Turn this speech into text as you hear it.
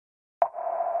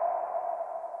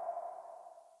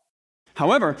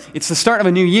However, it's the start of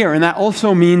a new year, and that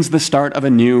also means the start of a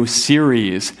new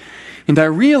series. And I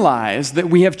realize that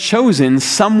we have chosen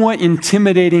somewhat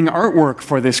intimidating artwork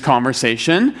for this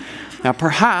conversation. Now,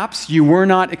 perhaps you were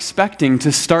not expecting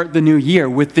to start the new year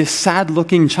with this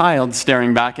sad-looking child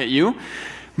staring back at you,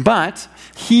 but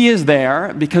he is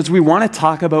there because we want to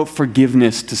talk about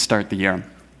forgiveness to start the year.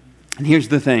 And here's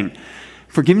the thing.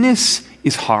 Forgiveness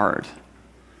is hard.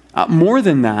 More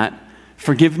than that,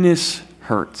 forgiveness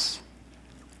hurts.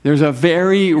 There's a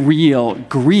very real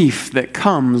grief that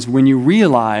comes when you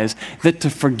realize that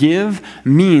to forgive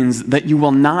means that you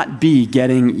will not be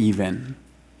getting even.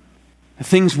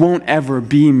 Things won't ever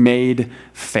be made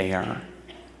fair.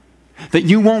 That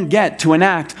you won't get to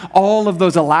enact all of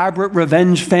those elaborate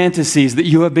revenge fantasies that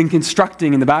you have been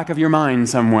constructing in the back of your mind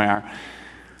somewhere.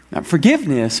 Now,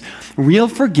 forgiveness, real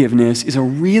forgiveness, is a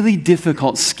really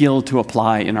difficult skill to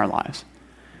apply in our lives.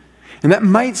 And that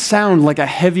might sound like a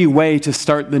heavy way to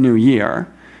start the new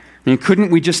year. I mean,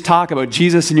 couldn't we just talk about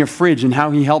Jesus in your fridge and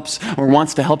how he helps or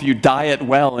wants to help you diet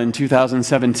well in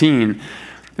 2017?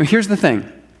 But here's the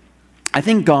thing. I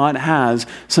think God has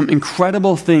some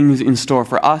incredible things in store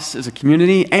for us as a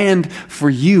community and for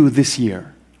you this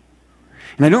year.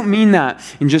 And I don't mean that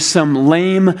in just some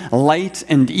lame, light,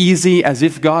 and easy, as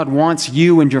if God wants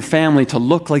you and your family to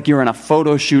look like you're in a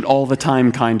photo shoot all the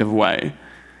time kind of way.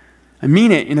 I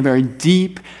mean it in a very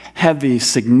deep, heavy,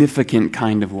 significant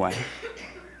kind of way.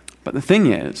 But the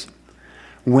thing is,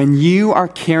 when you are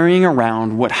carrying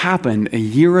around what happened a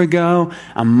year ago,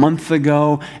 a month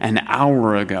ago, an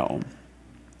hour ago,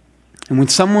 and when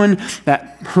someone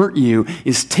that hurt you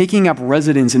is taking up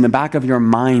residence in the back of your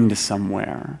mind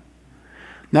somewhere,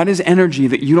 that is energy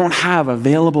that you don't have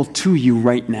available to you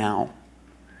right now.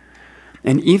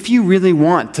 And if you really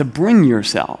want to bring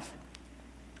yourself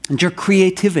and your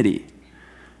creativity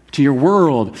to your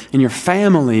world and your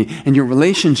family and your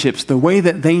relationships the way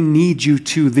that they need you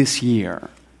to this year,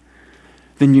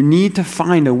 then you need to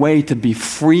find a way to be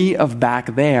free of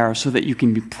back there so that you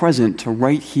can be present to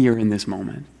right here in this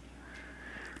moment.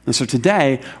 And so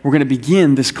today, we're going to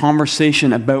begin this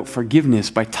conversation about forgiveness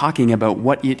by talking about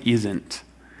what it isn't.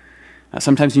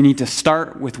 Sometimes you need to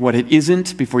start with what it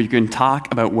isn't before you can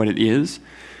talk about what it is.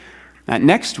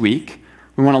 Next week,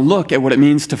 we want to look at what it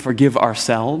means to forgive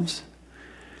ourselves.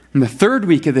 In the third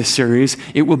week of this series,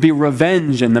 it will be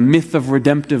revenge and the myth of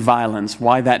redemptive violence,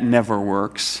 why that never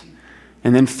works.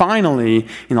 And then finally,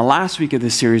 in the last week of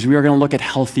this series, we are going to look at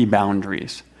healthy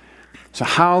boundaries. So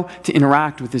how to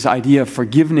interact with this idea of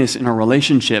forgiveness in our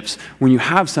relationships when you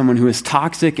have someone who is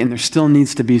toxic and there still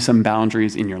needs to be some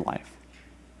boundaries in your life.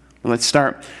 But let's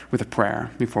start with a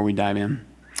prayer before we dive in.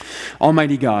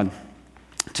 Almighty God,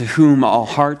 to whom all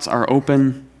hearts are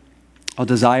open, all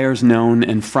desires known,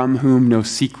 and from whom no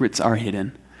secrets are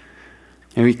hidden.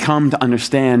 And we come to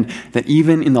understand that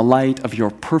even in the light of your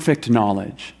perfect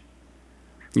knowledge,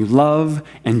 you love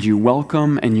and you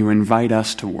welcome and you invite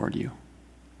us toward you.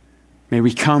 May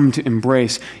we come to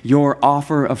embrace your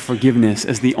offer of forgiveness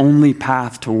as the only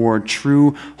path toward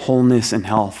true wholeness and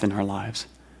health in our lives.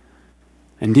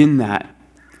 And in that,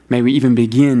 may we even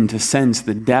begin to sense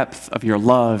the depth of your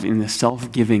love in the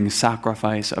self-giving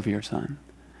sacrifice of your Son.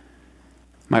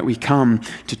 Might we come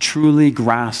to truly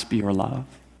grasp your love,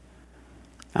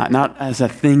 not as a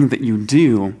thing that you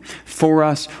do for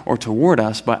us or toward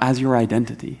us, but as your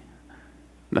identity,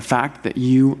 the fact that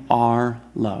you are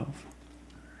love.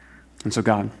 And so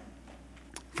God,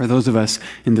 for those of us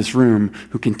in this room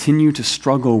who continue to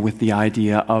struggle with the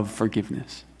idea of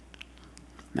forgiveness,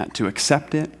 not to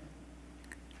accept it,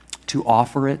 to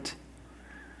offer it,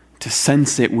 to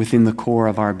sense it within the core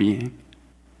of our being,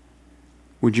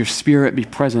 would your Spirit be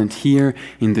present here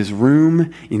in this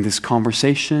room, in this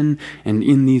conversation, and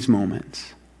in these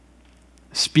moments,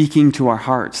 speaking to our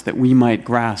hearts that we might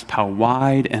grasp how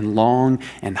wide and long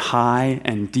and high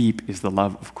and deep is the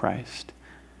love of Christ.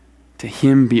 To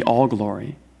him be all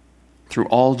glory through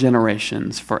all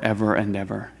generations, forever and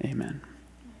ever. Amen.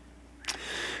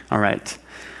 All right.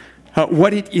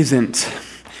 What it isn't.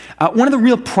 One of the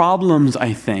real problems,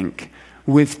 I think,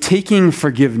 with taking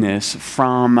forgiveness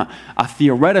from a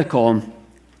theoretical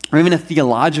or even a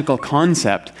theological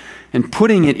concept and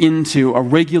putting it into a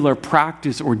regular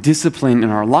practice or discipline in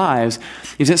our lives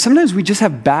is that sometimes we just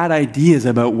have bad ideas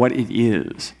about what it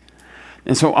is.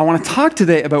 And so I want to talk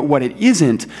today about what it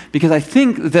isn't, because I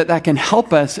think that that can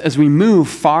help us as we move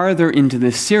farther into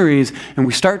this series and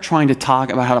we start trying to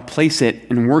talk about how to place it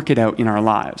and work it out in our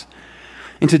lives.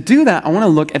 And to do that, I want to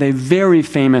look at a very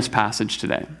famous passage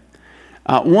today.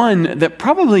 One that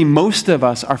probably most of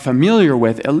us are familiar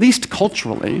with, at least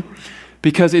culturally,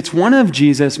 because it's one of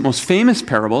Jesus' most famous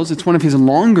parables. It's one of his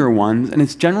longer ones, and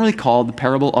it's generally called the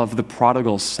parable of the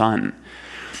prodigal son.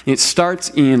 It starts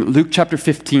in Luke chapter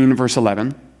 15, verse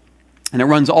 11, and it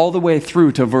runs all the way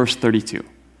through to verse 32.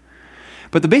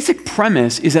 But the basic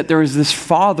premise is that there is this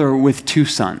father with two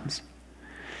sons.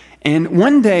 And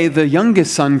one day, the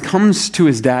youngest son comes to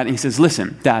his dad and he says,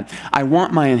 "Listen, Dad, I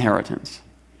want my inheritance.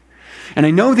 And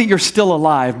I know that you're still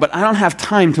alive, but I don't have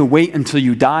time to wait until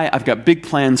you die. I've got big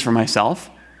plans for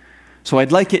myself. So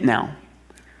I'd like it now.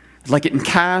 I'd like it in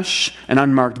cash, an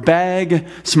unmarked bag,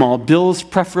 small bills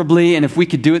preferably, and if we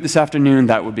could do it this afternoon,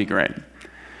 that would be great."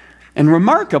 And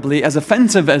remarkably, as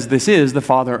offensive as this is, the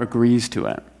father agrees to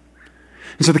it.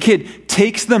 And so the kid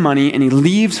takes the money and he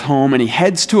leaves home and he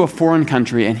heads to a foreign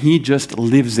country and he just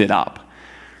lives it up.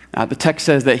 The text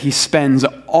says that he spends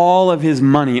all of his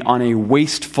money on a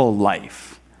wasteful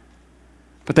life.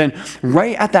 But then,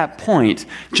 right at that point,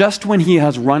 just when he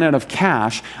has run out of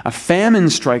cash, a famine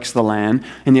strikes the land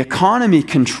and the economy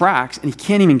contracts and he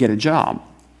can't even get a job.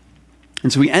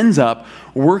 And so he ends up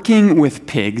working with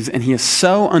pigs, and he is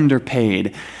so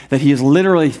underpaid that he is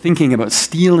literally thinking about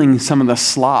stealing some of the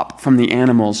slop from the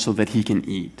animals so that he can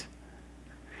eat.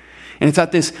 And it's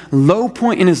at this low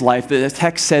point in his life that the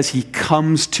text says he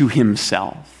comes to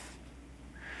himself.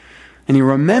 And he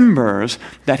remembers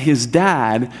that his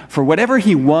dad, for whatever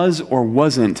he was or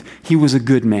wasn't, he was a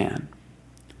good man.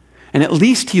 And at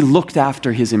least he looked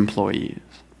after his employees.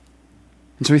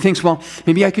 And so he thinks, well,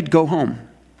 maybe I could go home.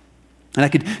 And I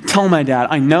could tell my dad,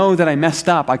 I know that I messed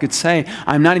up. I could say,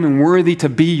 I'm not even worthy to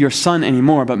be your son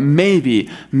anymore, but maybe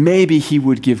he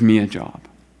would give me a job.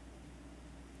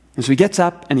 And so he gets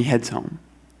up and he heads home.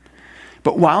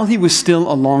 But while he was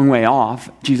still a long way off,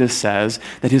 Jesus says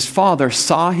that his father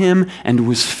saw him and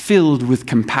was filled with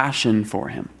compassion for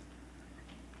him.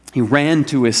 He ran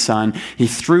to his son, he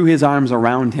threw his arms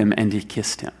around him, and he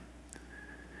kissed him.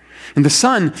 And the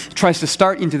son tries to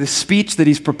start into the speech that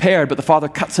he's prepared, but the father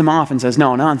cuts him off and says,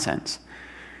 "No, nonsense.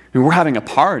 I mean, we're having a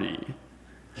party.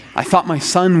 I thought my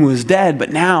son was dead,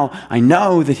 but now I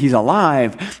know that he's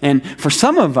alive." And for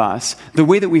some of us, the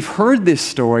way that we've heard this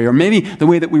story, or maybe the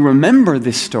way that we remember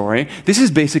this story, this is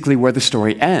basically where the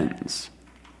story ends.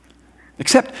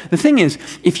 Except the thing is,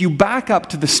 if you back up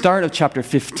to the start of chapter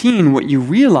 15, what you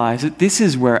realize that this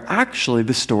is where actually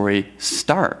the story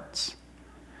starts.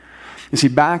 You see,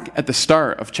 back at the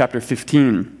start of chapter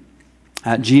 15,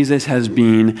 Jesus has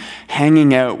been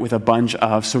hanging out with a bunch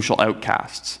of social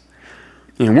outcasts.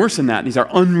 And worse than that, these are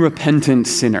unrepentant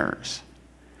sinners.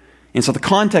 And so the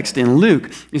context in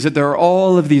Luke is that there are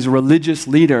all of these religious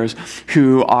leaders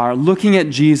who are looking at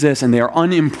Jesus and they are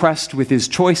unimpressed with his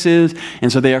choices, and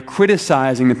so they are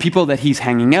criticizing the people that he's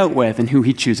hanging out with and who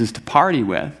he chooses to party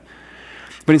with.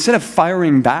 But instead of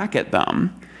firing back at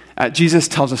them, Jesus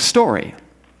tells a story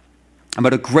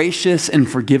about a gracious and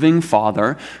forgiving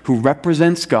father who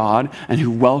represents God and who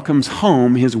welcomes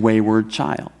home his wayward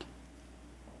child.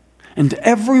 And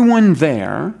everyone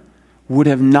there would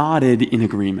have nodded in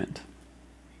agreement.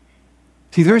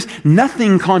 See, there's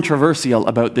nothing controversial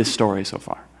about this story so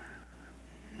far.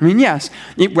 I mean, yes,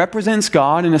 it represents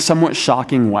God in a somewhat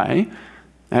shocking way.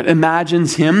 It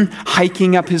imagines him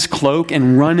hiking up his cloak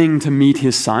and running to meet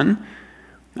his son.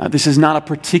 This is not a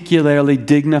particularly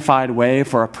dignified way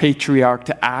for a patriarch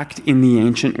to act in the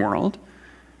ancient world.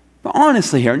 But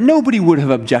honestly here, nobody would have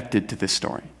objected to this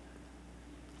story.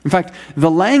 In fact,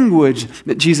 the language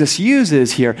that Jesus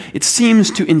uses here, it seems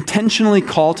to intentionally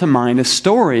call to mind a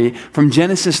story from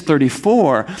Genesis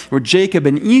 34, where Jacob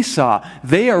and Esau,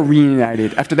 they are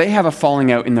reunited after they have a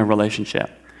falling out in their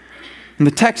relationship. And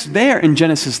the text there in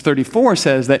Genesis 34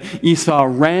 says that Esau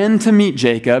ran to meet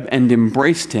Jacob and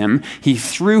embraced him. He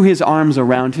threw his arms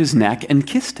around his neck and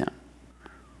kissed him.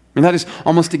 And that is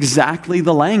almost exactly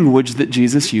the language that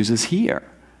Jesus uses here.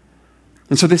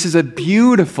 And so this is a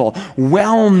beautiful,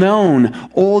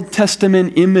 well-known Old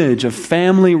Testament image of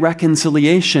family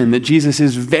reconciliation that Jesus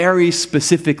is very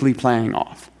specifically playing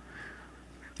off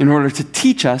in order to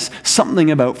teach us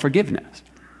something about forgiveness.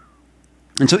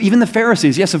 And so even the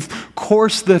Pharisees, yes, of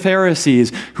course the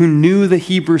Pharisees who knew the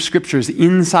Hebrew Scriptures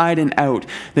inside and out,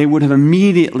 they would have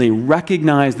immediately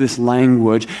recognized this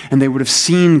language and they would have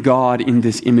seen God in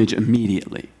this image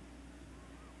immediately.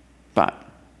 But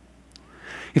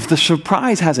if the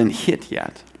surprise hasn't hit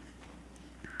yet,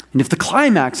 and if the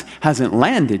climax hasn't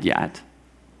landed yet,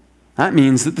 that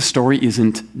means that the story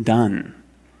isn't done.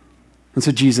 And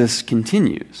so Jesus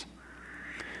continues.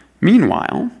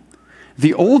 Meanwhile,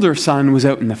 the older son was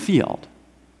out in the field.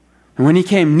 And when he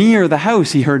came near the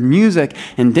house, he heard music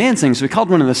and dancing. So he called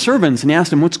one of the servants and he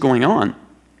asked him, "What's going on?"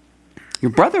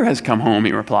 "Your brother has come home,"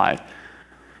 he replied.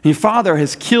 Your father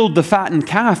has killed the fattened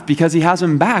calf because he has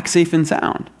him back safe and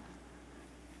sound.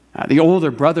 The older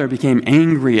brother became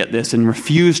angry at this and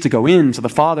refused to go in. So the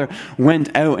father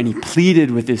went out and he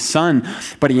pleaded with his son.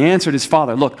 But he answered his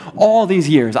father, "Look, all these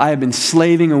years I have been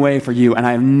slaving away for you, and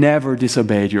I have never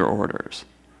disobeyed your orders.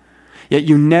 Yet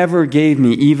you never gave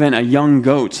me even a young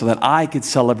goat so that I could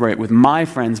celebrate with my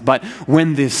friends. But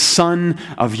when this son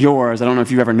of yours," I don't know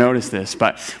if you've ever noticed this,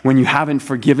 but when you haven't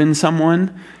forgiven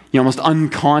someone, you almost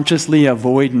unconsciously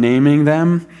avoid naming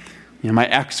them. My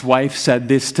ex-wife said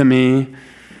this to me,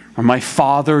 or my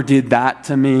father did that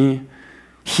to me.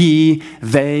 He,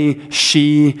 they,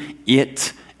 she,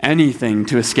 it, anything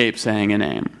to escape saying a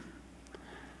name.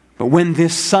 But when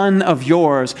this son of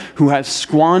yours who has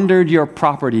squandered your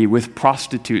property with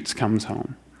prostitutes comes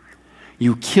home,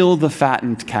 you kill the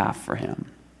fattened calf for him.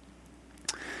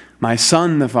 My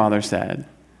son, the father said,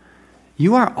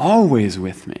 you are always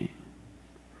with me,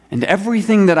 and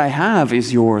everything that I have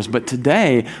is yours. But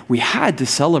today we had to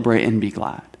celebrate and be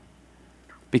glad,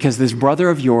 because this brother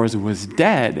of yours was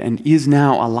dead and is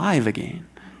now alive again.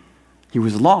 He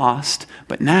was lost,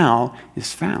 but now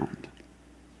is found.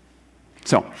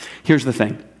 So, here's the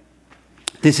thing.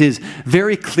 This is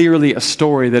very clearly a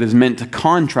story that is meant to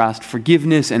contrast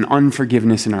forgiveness and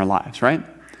unforgiveness in our lives, right?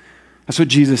 That's what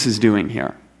Jesus is doing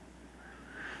here.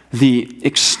 The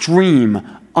extreme,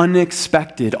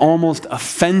 unexpected, almost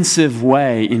offensive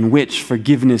way in which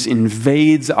forgiveness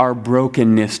invades our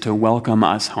brokenness to welcome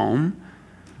us home,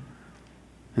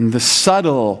 and the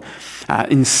subtle,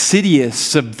 insidious,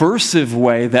 subversive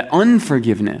way that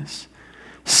unforgiveness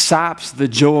saps the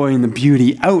joy and the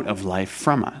beauty out of life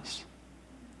from us.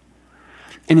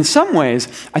 And in some ways,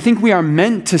 I think we are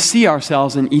meant to see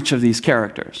ourselves in each of these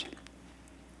characters.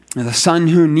 The son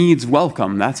who needs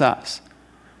welcome, that's us.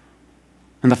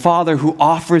 And the father who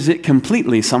offers it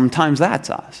completely, sometimes that's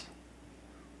us.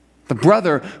 The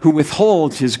brother who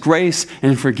withholds his grace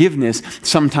and forgiveness,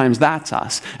 sometimes that's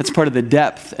us. It's part of the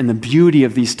depth and the beauty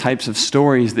of these types of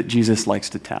stories that Jesus likes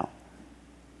to tell.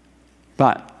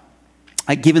 But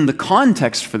given the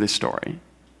context for this story,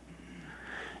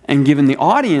 and given the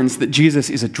audience that Jesus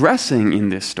is addressing in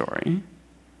this story,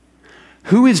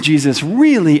 who is Jesus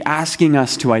really asking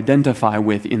us to identify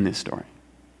with in this story?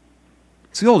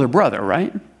 It's the older brother,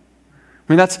 right? I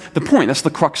mean, that's the point. That's the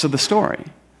crux of the story.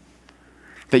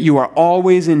 That you are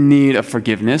always in need of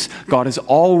forgiveness. God is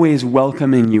always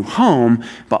welcoming you home,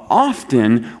 but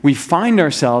often we find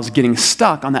ourselves getting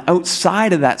stuck on the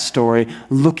outside of that story,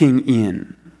 looking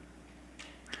in.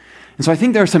 And so I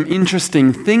think there are some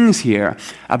interesting things here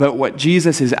about what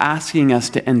Jesus is asking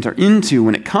us to enter into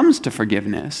when it comes to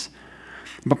forgiveness.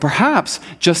 But perhaps,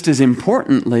 just as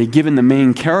importantly, given the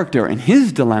main character and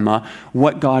his dilemma,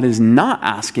 what God is not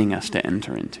asking us to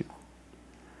enter into.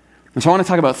 And so I want to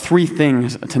talk about three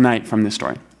things tonight from this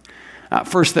story.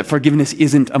 First, that forgiveness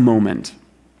isn't a moment.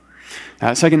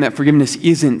 Second, that forgiveness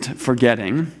isn't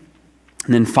forgetting.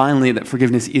 And then finally, that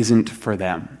forgiveness isn't for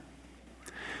them.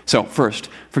 So first,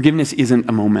 forgiveness isn't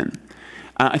a moment.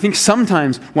 I think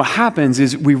sometimes what happens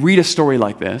is we read a story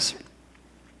like this,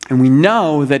 and we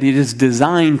know that it is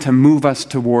designed to move us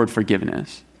toward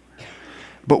forgiveness.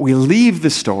 But we leave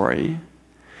the story,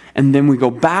 and then we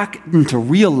go back into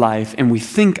real life, and we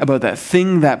think about that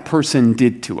thing that person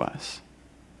did to us.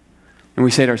 And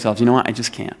we say to ourselves, you know what, I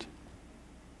just can't.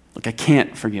 Like, I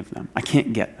can't forgive them. I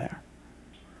can't get there.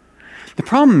 The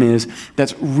problem is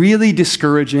that's really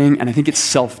discouraging, and I think it's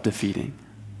self-defeating.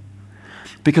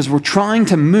 Because we're trying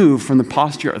to move from the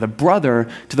posture of the brother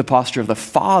to the posture of the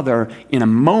father in a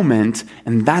moment,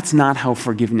 and that's not how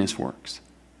forgiveness works.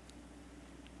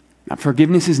 Now,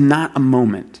 forgiveness is not a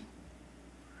moment.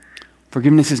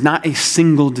 Forgiveness is not a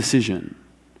single decision.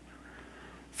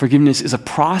 Forgiveness is a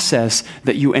process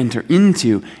that you enter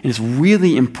into, and it's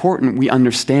really important we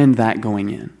understand that going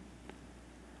in.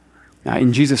 Now,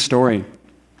 in Jesus' story,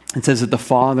 it says that the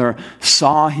father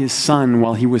saw his son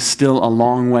while he was still a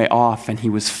long way off, and he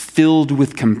was filled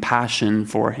with compassion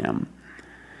for him.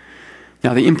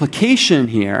 Now, the implication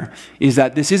here is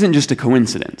that this isn't just a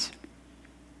coincidence.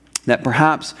 That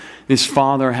perhaps this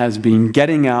father has been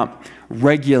getting up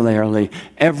regularly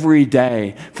every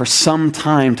day for some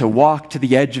time to walk to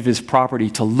the edge of his property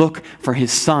to look for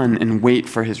his son and wait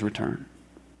for his return.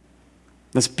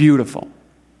 That's beautiful.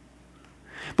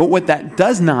 But what that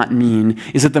does not mean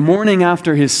is that the morning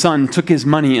after his son took his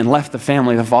money and left the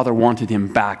family, the father wanted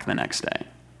him back the next day.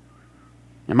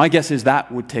 And my guess is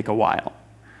that would take a while.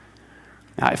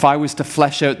 Now, if I was to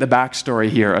flesh out the backstory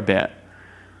here a bit,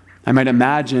 I might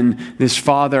imagine this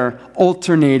father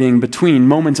alternating between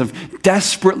moments of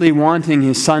desperately wanting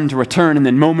his son to return and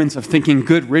then moments of thinking,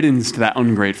 good riddance to that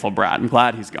ungrateful brat. I'm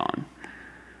glad he's gone.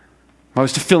 If I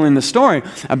was to fill in the story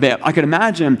a bit, I could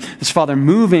imagine this father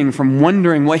moving from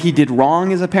wondering what he did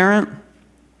wrong as a parent.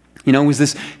 Was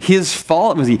this his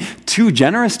fault? Was he too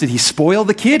generous? Did he spoil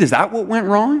the kid? Is that what went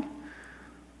wrong?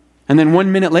 And then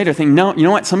 1 minute later think, no, you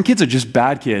know what? Some kids are just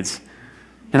bad kids.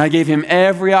 And I gave him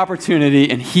every opportunity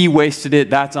and he wasted it.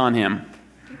 That's on him.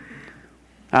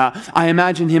 I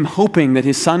imagine him hoping that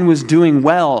his son was doing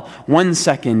well 1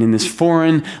 second in this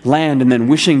foreign land and then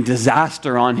wishing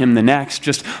disaster on him the next,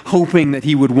 just hoping that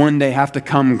he would one day have to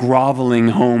come groveling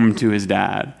home to his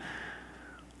dad.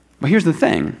 But here's the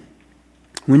thing.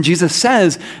 When Jesus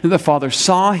says that the father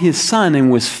saw his son and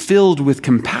was filled with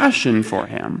compassion for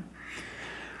him,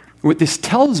 what this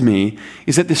tells me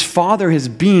is that this father has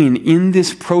been in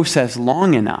this process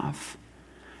long enough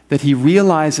that he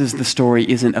realizes the story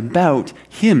isn't about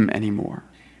him anymore.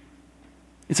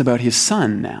 It's about his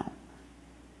son now.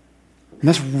 And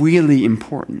that's really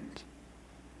important.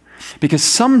 Because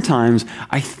sometimes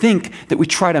I think that we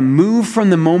try to move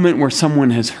from the moment where someone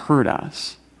has hurt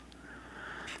us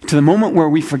to the moment where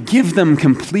we forgive them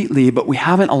completely, but we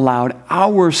haven't allowed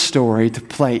our story to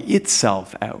play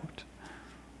itself out.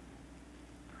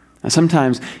 Now,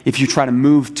 sometimes if you try to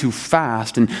move too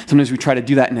fast, and sometimes we try to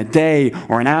do that in a day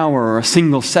or an hour or a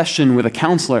single session with a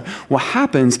counselor, what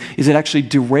happens is it actually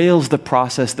derails the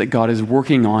process that God is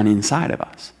working on inside of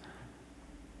us.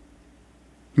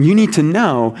 You need to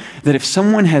know that if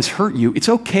someone has hurt you, it's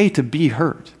okay to be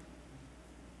hurt.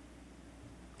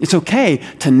 It's okay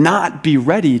to not be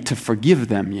ready to forgive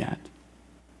them yet.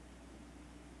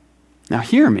 Now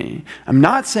hear me. I'm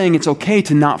not saying it's okay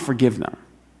to not forgive them.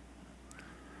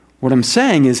 What I'm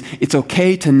saying is it's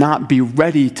okay to not be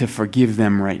ready to forgive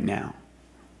them right now.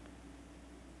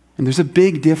 And there's a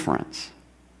big difference.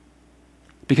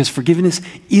 Because forgiveness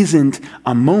isn't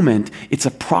a moment, it's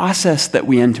a process that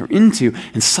we enter into,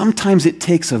 and sometimes it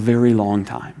takes a very long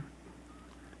time.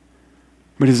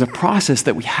 But it is a process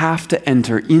that we have to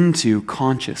enter into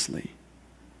consciously.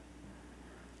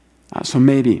 So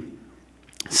maybe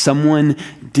someone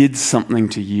did something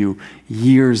to you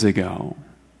years ago,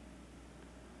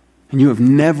 and you have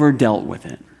never dealt with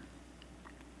it.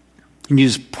 And you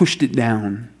just pushed it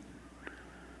down.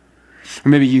 Or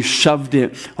maybe you shoved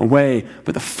it away.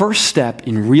 But the first step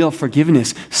in real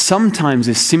forgiveness sometimes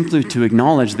is simply to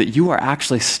acknowledge that you are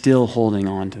actually still holding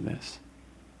on to this.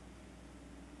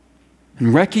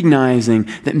 And recognizing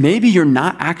that maybe you're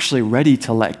not actually ready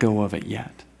to let go of it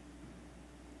yet.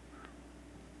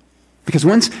 Because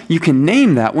once you can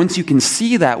name that, once you can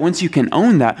see that, once you can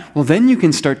own that, well, then you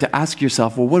can start to ask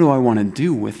yourself, well, what do I want to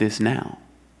do with this now?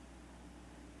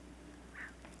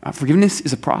 Forgiveness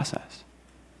is a process.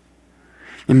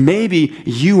 And maybe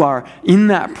you are in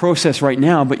that process right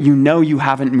now, but you know you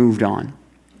haven't moved on.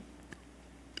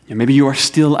 And maybe you are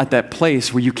still at that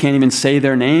place where you can't even say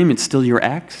their name, it's still your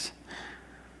ex.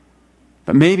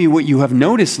 But maybe what you have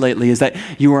noticed lately is that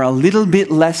you are a little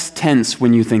bit less tense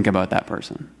when you think about that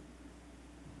person.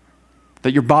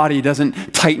 That your body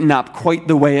doesn't tighten up quite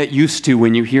the way it used to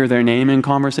when you hear their name in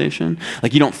conversation.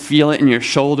 Like you don't feel it in your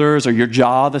shoulders or your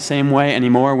jaw the same way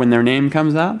anymore when their name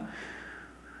comes up.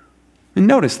 And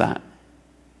notice that.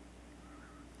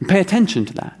 And pay attention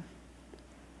to that.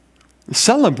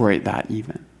 Celebrate that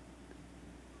even.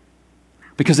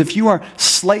 Because if you are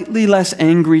slightly less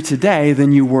angry today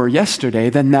than you were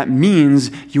yesterday, then that means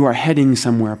you are heading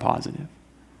somewhere positive.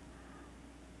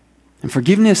 And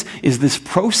forgiveness is this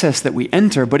process that we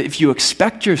enter, but if you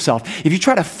expect yourself, if you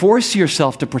try to force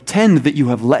yourself to pretend that you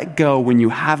have let go when you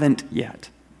haven't yet,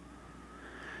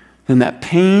 then that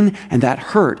pain and that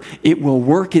hurt, it will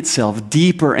work itself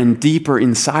deeper and deeper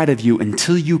inside of you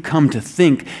until you come to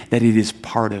think that it is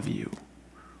part of you.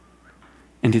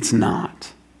 And it's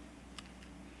not.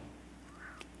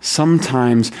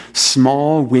 Sometimes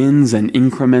small wins and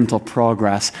incremental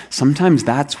progress, sometimes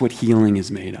that's what healing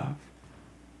is made of.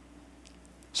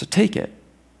 So take it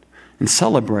and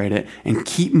celebrate it and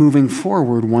keep moving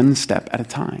forward one step at a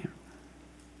time.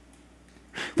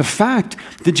 The fact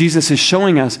that Jesus is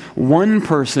showing us one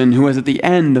person who is at the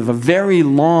end of a very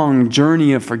long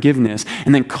journey of forgiveness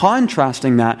and then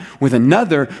contrasting that with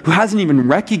another who hasn't even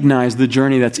recognized the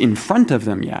journey that's in front of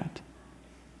them yet,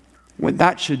 what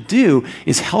that should do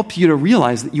is help you to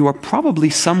realize that you are probably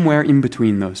somewhere in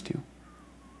between those two.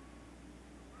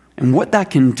 And what that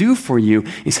can do for you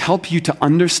is help you to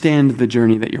understand the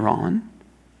journey that you're on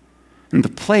and the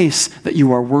place that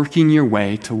you are working your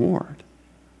way toward.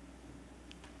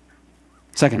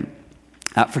 Second,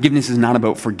 forgiveness is not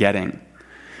about forgetting.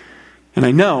 And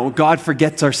I know God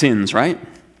forgets our sins, right?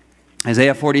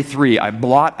 Isaiah 43, I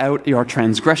blot out your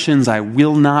transgressions, I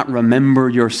will not remember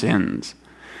your sins.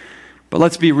 But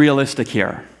let's be realistic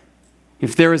here.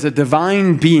 If there is a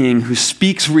divine being who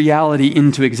speaks reality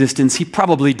into existence, he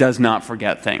probably does not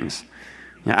forget things,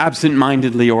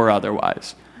 absent-mindedly or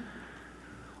otherwise.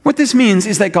 What this means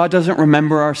is that God doesn't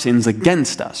remember our sins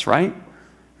against us, right?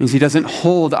 It means he doesn't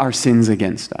hold our sins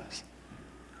against us.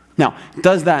 Now,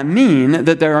 does that mean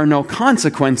that there are no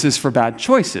consequences for bad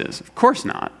choices? Of course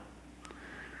not.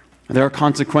 There are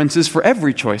consequences for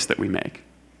every choice that we make.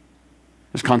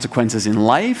 There's consequences in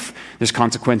life, there's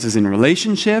consequences in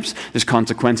relationships, there's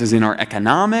consequences in our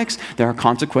economics, there are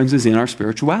consequences in our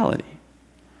spirituality.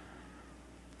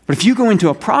 But if you go into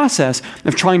a process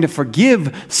of trying to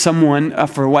forgive someone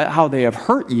for how they have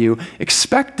hurt you,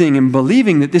 expecting and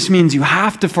believing that this means you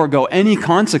have to forego any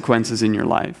consequences in your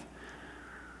life,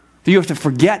 that you have to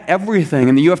forget everything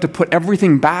and that you have to put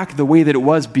everything back the way that it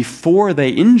was before they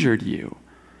injured you,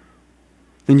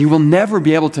 then you will never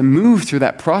be able to move through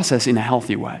that process in a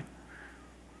healthy way.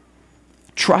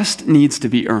 Trust needs to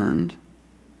be earned.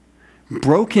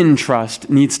 Broken trust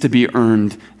needs to be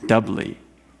earned doubly.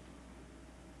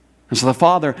 And so the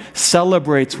father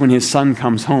celebrates when his son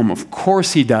comes home. Of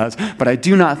course he does, but I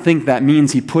do not think that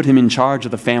means he put him in charge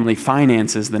of the family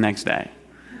finances the next day.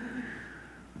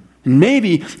 And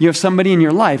maybe you have somebody in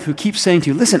your life who keeps saying to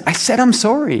you, listen, I said I'm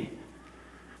sorry.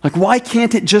 Like, why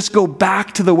can't it just go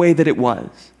back to the way that it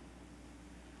was?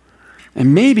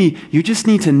 And maybe you just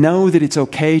need to know that it's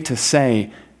okay to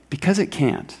say, because it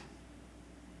can't.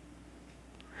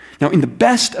 Now, in the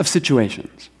best of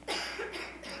situations,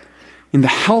 in the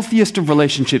healthiest of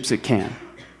relationships it can.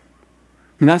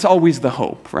 And that's always the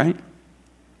hope, right?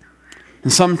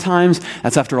 And sometimes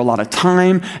that's after a lot of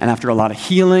time and after a lot of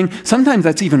healing. Sometimes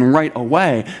that's even right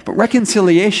away. But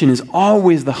reconciliation is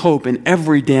always the hope in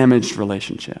every damaged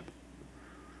relationship.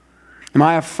 And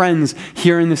I have friends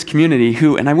here in this community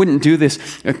who, and I wouldn't do this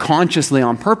consciously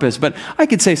on purpose, but I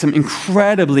could say some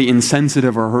incredibly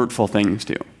insensitive or hurtful things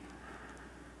to.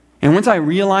 And once I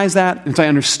realized that, once I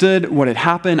understood what had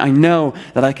happened, I know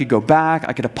that I could go back,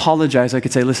 I could apologize, I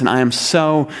could say, listen, I am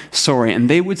so sorry. And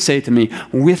they would say to me,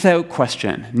 without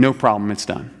question, no problem, it's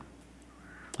done.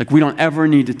 Like, we don't ever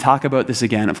need to talk about this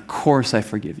again. Of course I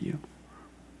forgive you.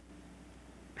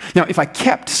 Now, if I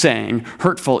kept saying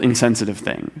hurtful, insensitive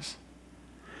things,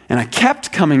 and I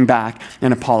kept coming back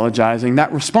and apologizing,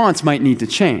 that response might need to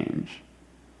change.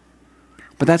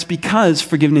 But that's because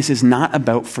forgiveness is not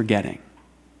about forgetting.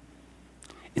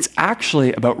 It's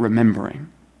actually about remembering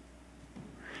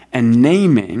and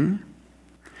naming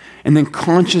and then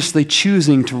consciously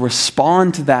choosing to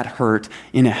respond to that hurt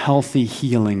in a healthy,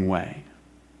 healing way.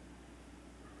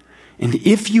 And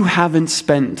if you haven't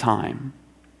spent time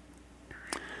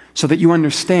so that you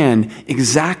understand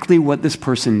exactly what this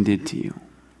person did to you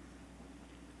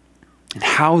and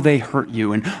how they hurt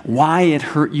you and why it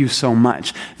hurt you so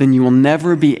much, then you will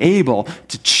never be able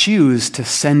to choose to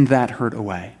send that hurt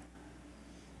away,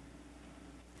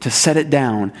 to set it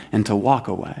down and to walk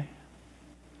away.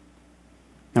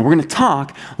 Now, we're going to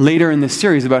talk later in this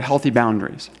series about healthy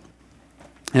boundaries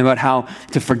and about how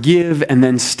to forgive and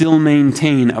then still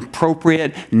maintain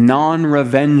appropriate,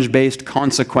 non-revenge-based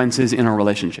consequences in our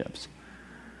relationships.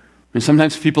 And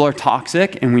sometimes people are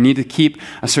toxic and we need to keep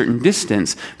a certain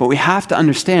distance, but we have to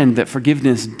understand that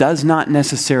forgiveness does not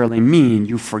necessarily mean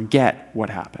you forget what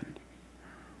happened.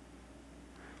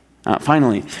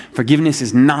 Finally, forgiveness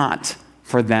is not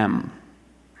for them.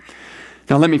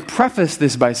 Now, let me preface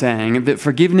this by saying that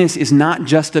forgiveness is not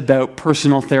just about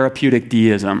personal therapeutic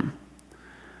deism.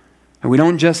 We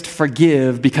don't just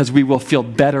forgive because we will feel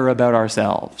better about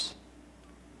ourselves.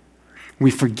 We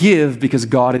forgive because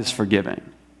God is forgiving.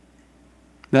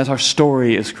 That's our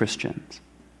story as Christians.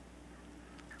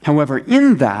 However,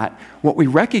 in that, what we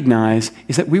recognize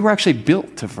is that we were actually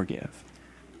built to forgive.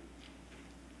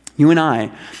 You and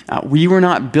I, we were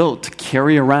not built to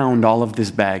carry around all of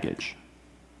this baggage.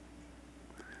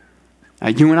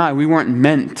 You and I, we weren't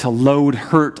meant to load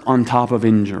hurt on top of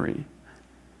injury.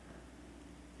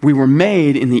 We were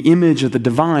made in the image of the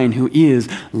divine who is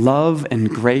love and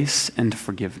grace and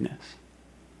forgiveness.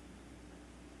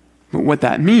 But what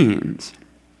that means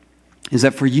is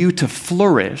that for you to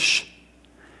flourish,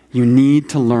 you need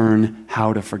to learn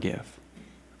how to forgive.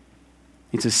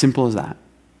 It's as simple as that.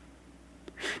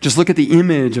 Just look at the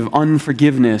image of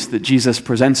unforgiveness that Jesus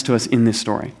presents to us in this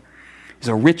story. He's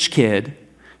a rich kid,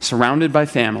 surrounded by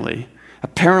family,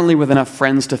 apparently with enough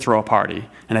friends to throw a party,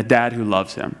 and a dad who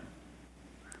loves him.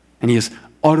 And he is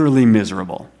utterly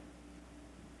miserable.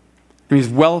 And he's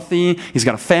wealthy, he's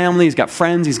got a family, he's got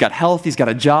friends, he's got health, he's got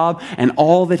a job, and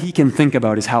all that he can think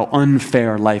about is how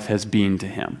unfair life has been to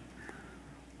him.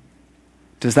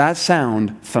 Does that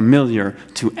sound familiar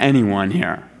to anyone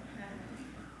here?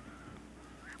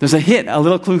 Does it hit a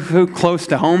little close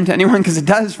to home to anyone? Because it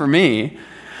does for me.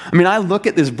 I mean, I look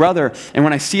at this brother, and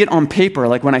when I see it on paper,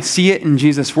 like when I see it in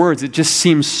Jesus' words, it just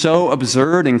seems so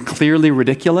absurd and clearly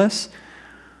ridiculous.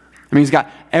 I mean, he's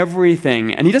got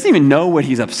everything, and he doesn't even know what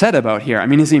he's upset about here. I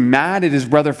mean, is he mad at his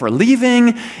brother for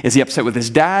leaving? Is he upset with his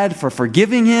dad for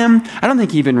forgiving him? I don't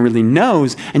think he even really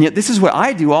knows, and yet this is what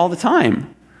I do all the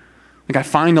time. Like, I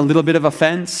find a little bit of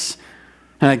offense,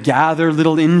 and I gather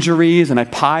little injuries, and I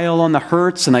pile on the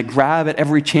hurts, and I grab at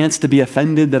every chance to be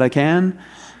offended that I can.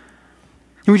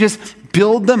 And we just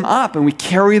build them up, and we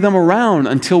carry them around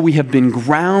until we have been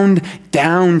ground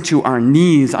down to our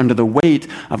knees under the weight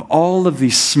of all of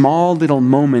these small little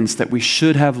moments that we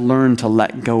should have learned to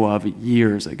let go of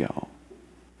years ago.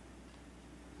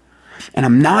 And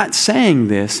I'm not saying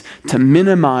this to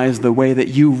minimize the way that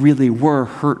you really were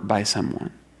hurt by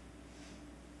someone.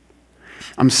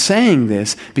 I'm saying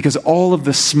this because all of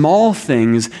the small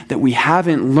things that we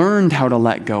haven't learned how to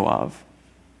let go of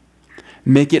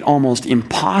make it almost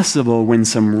impossible when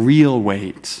some real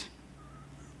weight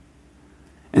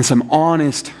and some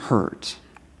honest hurt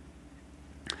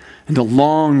and a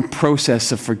long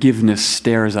process of forgiveness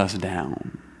stares us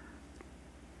down.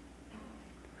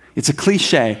 It's a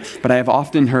cliche, but I have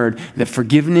often heard that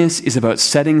forgiveness is about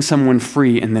setting someone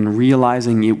free and then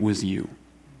realizing it was you.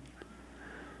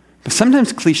 But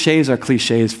sometimes cliches are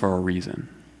cliches for a reason.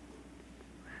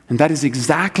 And that is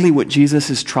exactly what Jesus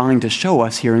is trying to show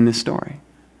us here in this story.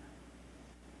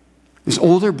 This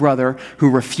older brother who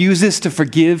refuses to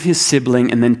forgive his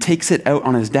sibling and then takes it out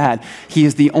on his dad, he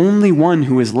is the only one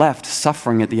who is left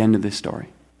suffering at the end of this story.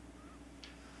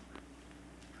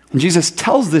 And Jesus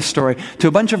tells this story to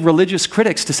a bunch of religious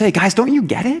critics to say, guys, don't you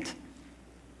get it?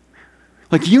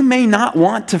 Like, you may not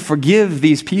want to forgive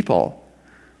these people,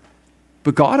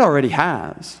 but God already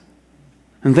has.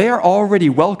 And they are already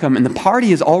welcome, and the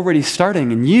party is already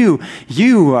starting, and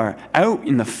you are out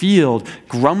in the field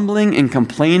grumbling and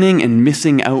complaining and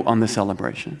missing out on the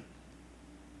celebration.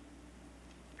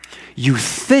 You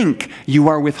think you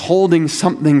are withholding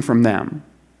something from them,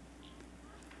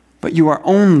 but you are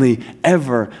only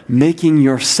ever making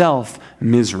yourself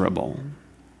miserable.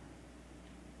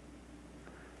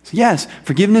 So yes,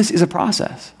 forgiveness is a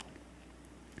process.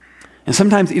 And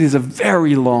sometimes it is a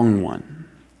very long one.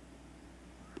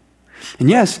 And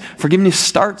yes, forgiveness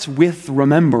starts with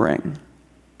remembering.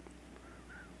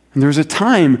 And there's a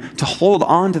time to hold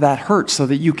on to that hurt so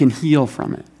that you can heal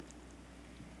from it.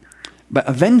 But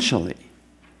eventually,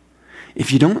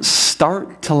 if you don't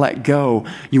start to let go,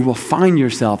 you will find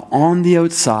yourself on the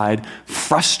outside,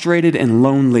 frustrated and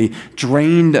lonely,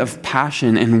 drained of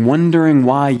passion, and wondering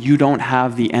why you don't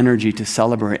have the energy to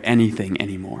celebrate anything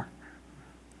anymore.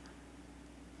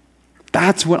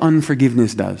 That's what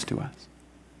unforgiveness does to us.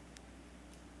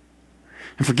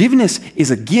 And forgiveness is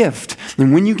a gift.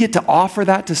 And when you get to offer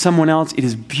that to someone else, it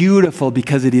is beautiful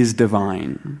because it is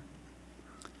divine.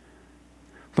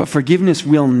 But forgiveness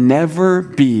will never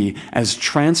be as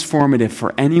transformative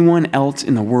for anyone else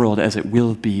in the world as it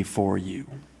will be for you.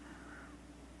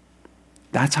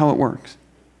 That's how it works.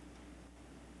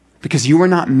 Because you are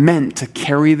not meant to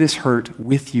carry this hurt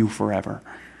with you forever.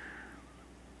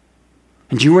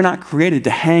 And you were not created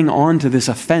to hang on to this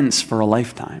offense for a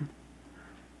lifetime.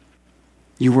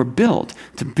 You were built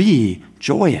to be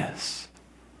joyous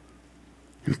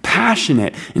and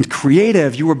passionate and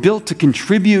creative. You were built to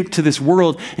contribute to this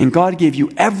world, and God gave you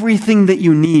everything that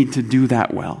you need to do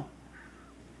that well.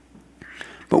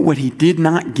 But what He did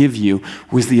not give you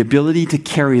was the ability to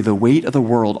carry the weight of the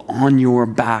world on your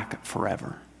back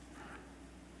forever.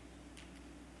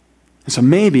 So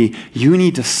maybe you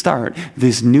need to start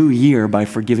this new year by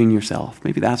forgiving yourself.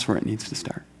 Maybe that's where it needs to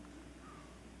start.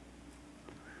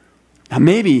 Now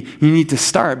maybe you need to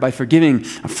start by forgiving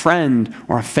a friend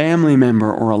or a family member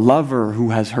or a lover who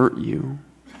has hurt you.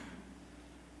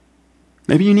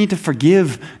 Maybe you need to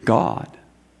forgive God.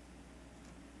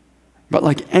 But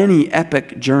like any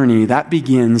epic journey, that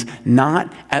begins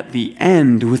not at the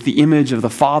end with the image of the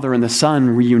Father and the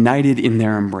Son reunited in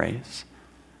their embrace.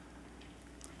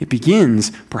 It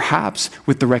begins, perhaps,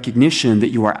 with the recognition that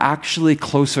you are actually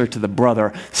closer to the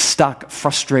brother, stuck,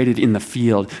 frustrated in the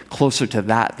field, closer to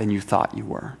that than you thought you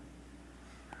were.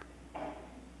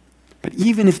 But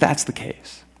even if that's the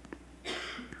case,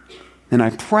 then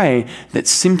I pray that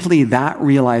simply that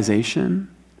realization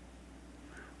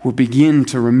will begin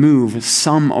to remove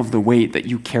some of the weight that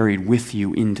you carried with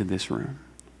you into this room.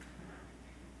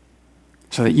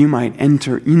 so that you might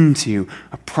enter into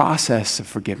a process of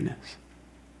forgiveness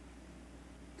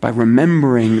by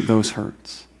remembering those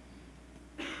hurts,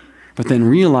 but then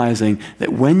realizing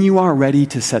that when you are ready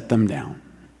to set them down,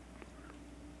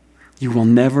 you will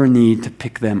never need to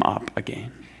pick them up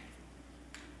again.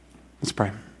 Let's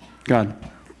pray. God,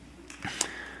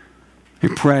 we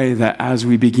pray that as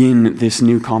we begin this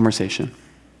new conversation,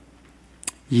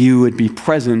 you would be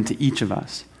present to each of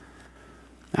us,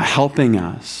 helping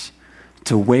us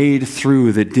to wade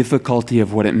through the difficulty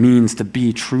of what it means to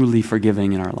be truly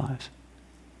forgiving in our lives.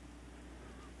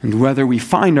 And whether we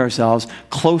find ourselves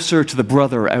closer to the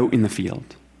brother out in the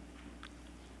field,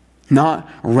 not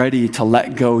ready to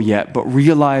let go yet, but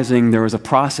realizing there is a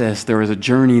process, there is a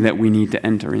journey that we need to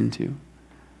enter into.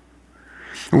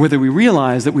 Or whether we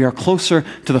realize that we are closer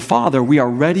to the Father, we are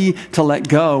ready to let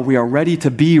go, we are ready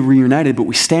to be reunited, but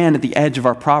we stand at the edge of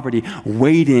our property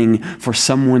waiting for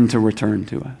someone to return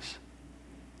to us.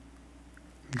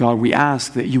 God, we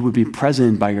ask that you would be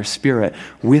present by your Spirit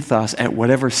with us at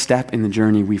whatever step in the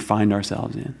journey we find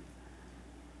ourselves in.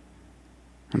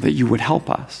 And that you would help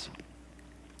us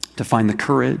to find the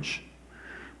courage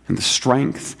and the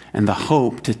strength and the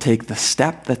hope to take the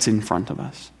step that's in front of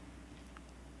us.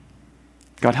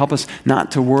 God, help us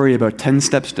not to worry about 10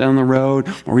 steps down the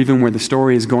road or even where the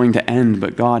story is going to end,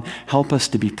 but God, help us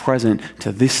to be present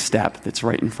to this step that's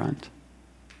right in front.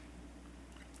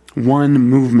 One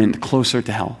movement closer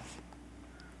to health,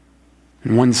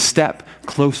 and one step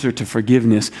closer to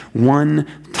forgiveness, one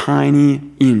tiny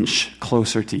inch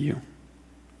closer to you.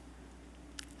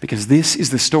 Because this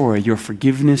is the story, your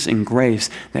forgiveness and grace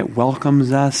that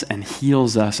welcomes us and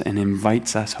heals us and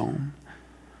invites us home.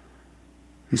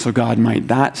 And so God, might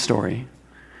that story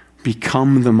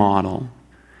become the model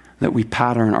that we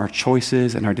pattern our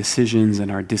choices and our decisions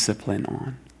and our discipline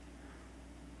on.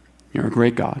 You're a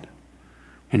great God.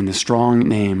 And in the strong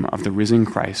name of the risen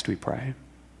Christ we pray.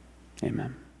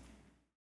 Amen.